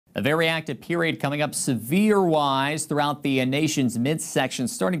A very active period coming up severe-wise throughout the nation's midsection,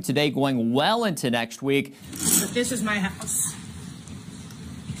 starting today, going well into next week. But this is my house.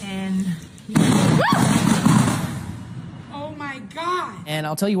 And... oh my God! And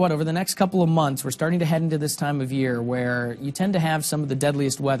I'll tell you what, over the next couple of months, we're starting to head into this time of year where you tend to have some of the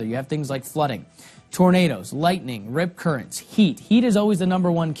deadliest weather. You have things like flooding, tornadoes, lightning, rip currents, heat. Heat is always the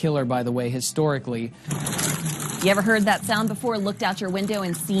 #1 killer, by the way, historically. You ever heard that sound before? Looked out your window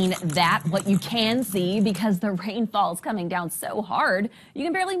and seen that? What you can see, because the rainfall is coming down so hard, you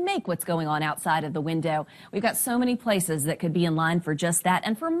can barely make what's going on outside of the window. We've got so many places that could be in line for just that,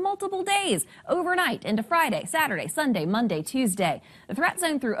 and for multiple days, overnight into Friday, Saturday, Sunday, Monday, Tuesday. The threat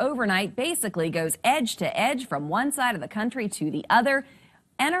zone through overnight basically goes edge to edge from one side of the country to the other.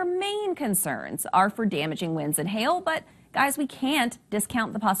 And our main concerns are for damaging winds and hail, but guys, we can't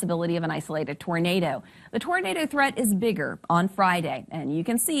discount the possibility of an isolated tornado. The tornado threat is bigger on Friday, and you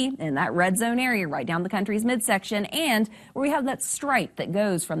can see in that red zone area right down the country's midsection, and where we have that stripe that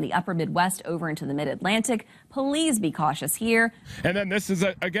goes from the upper Midwest over into the mid-Atlantic. Please be cautious here. And then this is,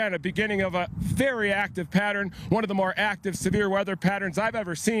 again, a beginning of a very active pattern, one of the more active severe weather patterns I've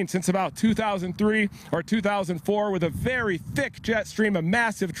ever seen since about 2003 or 2004, with a very thick jet stream, a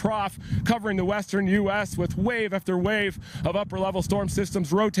massive trough covering the western U.S. with wave after wave of upper-level storm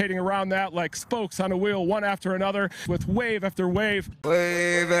systems rotating around that like spokes on a wheel, one after another, with wave after wave.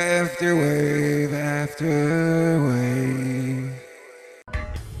 Wave after wave after wave.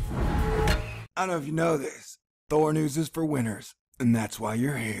 I don't know if you know this. THORnews is for winners, and that's why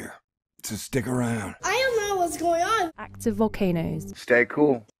you're here. So stick around. I don't know what's going on. Active volcanoes. Stay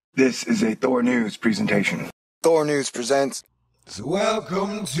cool. This is a THORnews presentation. THORnews presents. So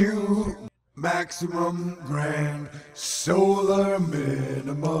welcome to Maximum Grand Solar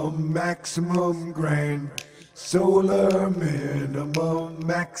Minimum Maximum Grand Solar Minimum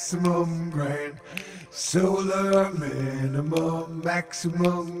Maximum Grand Solar Minimum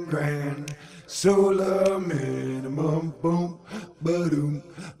Maximum Grand Solar Minimum Boom Ba-doom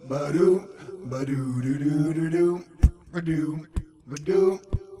Ba-doom Ba-doo-doo-doo-doo-doo Ba-doom Ba-doom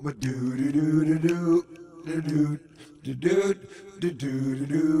Ba-doo-doo-doo-doo-doo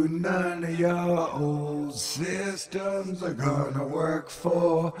Do-do-do-do-do-do. None of your old systems are gonna work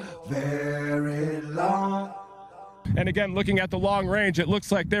for very long. And again, looking at the long range, it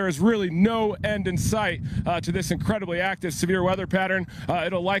looks like there is really no end in sight to this incredibly active severe weather pattern.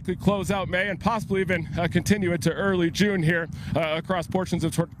 It'll likely close out May and possibly even continue into early June here across portions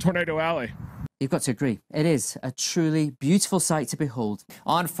of Tornado Alley. You've got to agree. It is a truly beautiful sight to behold.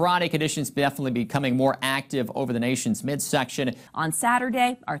 On Friday, conditions definitely becoming more active over the nation's midsection. On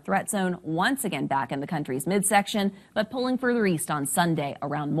Saturday, our threat zone once again back in the country's midsection, but pulling further east on Sunday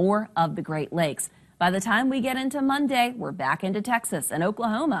around more of the Great Lakes. By the time we get into Monday, we're back into Texas and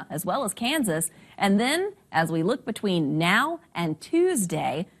Oklahoma, as well as Kansas. And then, as we look between now and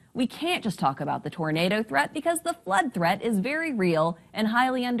Tuesday, we can't just talk about the tornado threat, because the flood threat is very real and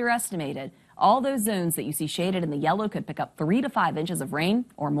highly underestimated. All those zones that you see shaded in the yellow could pick up 3 to 5 inches of rain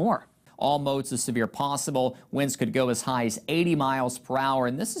or more. All modes of severe possible. Winds could go as high as 80 miles per hour,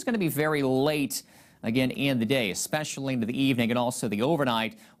 and this is going to be very late again in the day, especially into the evening and also the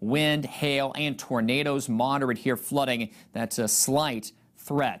overnight. Wind, hail, and tornadoes moderate here, flooding. That's a slight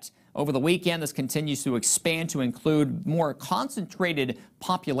threat. Over the weekend, this continues to expand to include more concentrated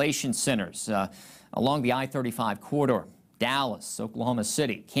population centers along the I-35 corridor. Dallas, Oklahoma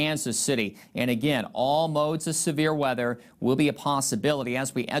City, Kansas City, and again, all modes of severe weather will be a possibility.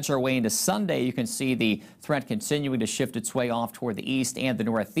 As we edge our way into Sunday, you can see the threat continuing to shift its way off toward the east and the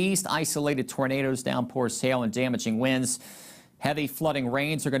northeast. Isolated tornadoes, downpours, hail, and damaging winds. Heavy flooding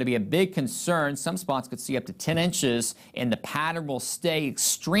rains are going to be a big concern. Some spots could see up to 10 inches, and the pattern will stay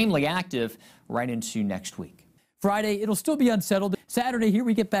extremely active right into next week. Friday, it'll still be unsettled. Saturday, here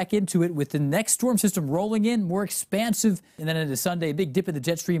we get back into it with the next storm system rolling in, more expansive. And then into Sunday, a big dip in the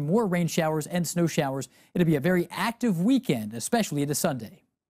jet stream, more rain showers and snow showers. It'll be a very active weekend, especially into Sunday.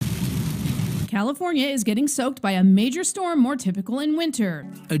 California is getting soaked by a major storm more typical in winter.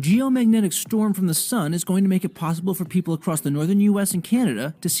 A geomagnetic storm from the sun is going to make it possible for people across the northern U.S. and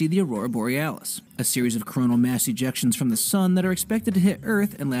Canada to see the aurora borealis, a series of coronal mass ejections from the sun that are expected to hit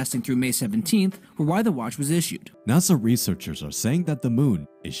Earth and lasting through May 17th were why the watch was issued. NASA researchers are saying that the moon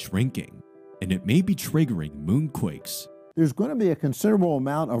is shrinking, and it may be triggering moonquakes. There's going to be a considerable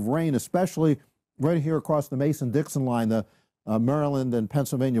amount of rain, especially right here across the Mason-Dixon line, the Maryland and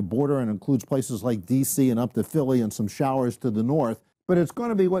Pennsylvania border, and includes places like D.C. and up to Philly, and some showers to the north. But it's going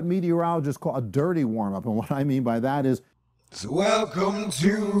to be what meteorologists call a dirty warm-up, and what I mean by that is... So welcome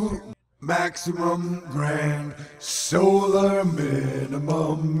to maximum grand, solar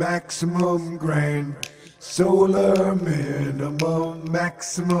minimum, maximum grand, solar minimum,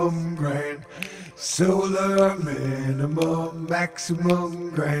 maximum grand, solar minimum, maximum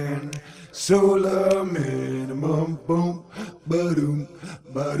grand, solar minimum, boom, ba-doom,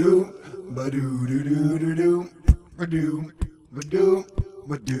 ba-doom, ba-doo-doo-doo-doo-doo, ba-doom, ba-doom,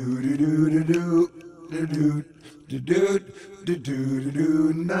 ba-doo-doo-doo-doo-doo,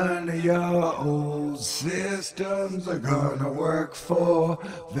 do-do-do-do-do-do. None of your old systems are gonna work for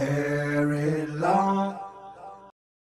very long.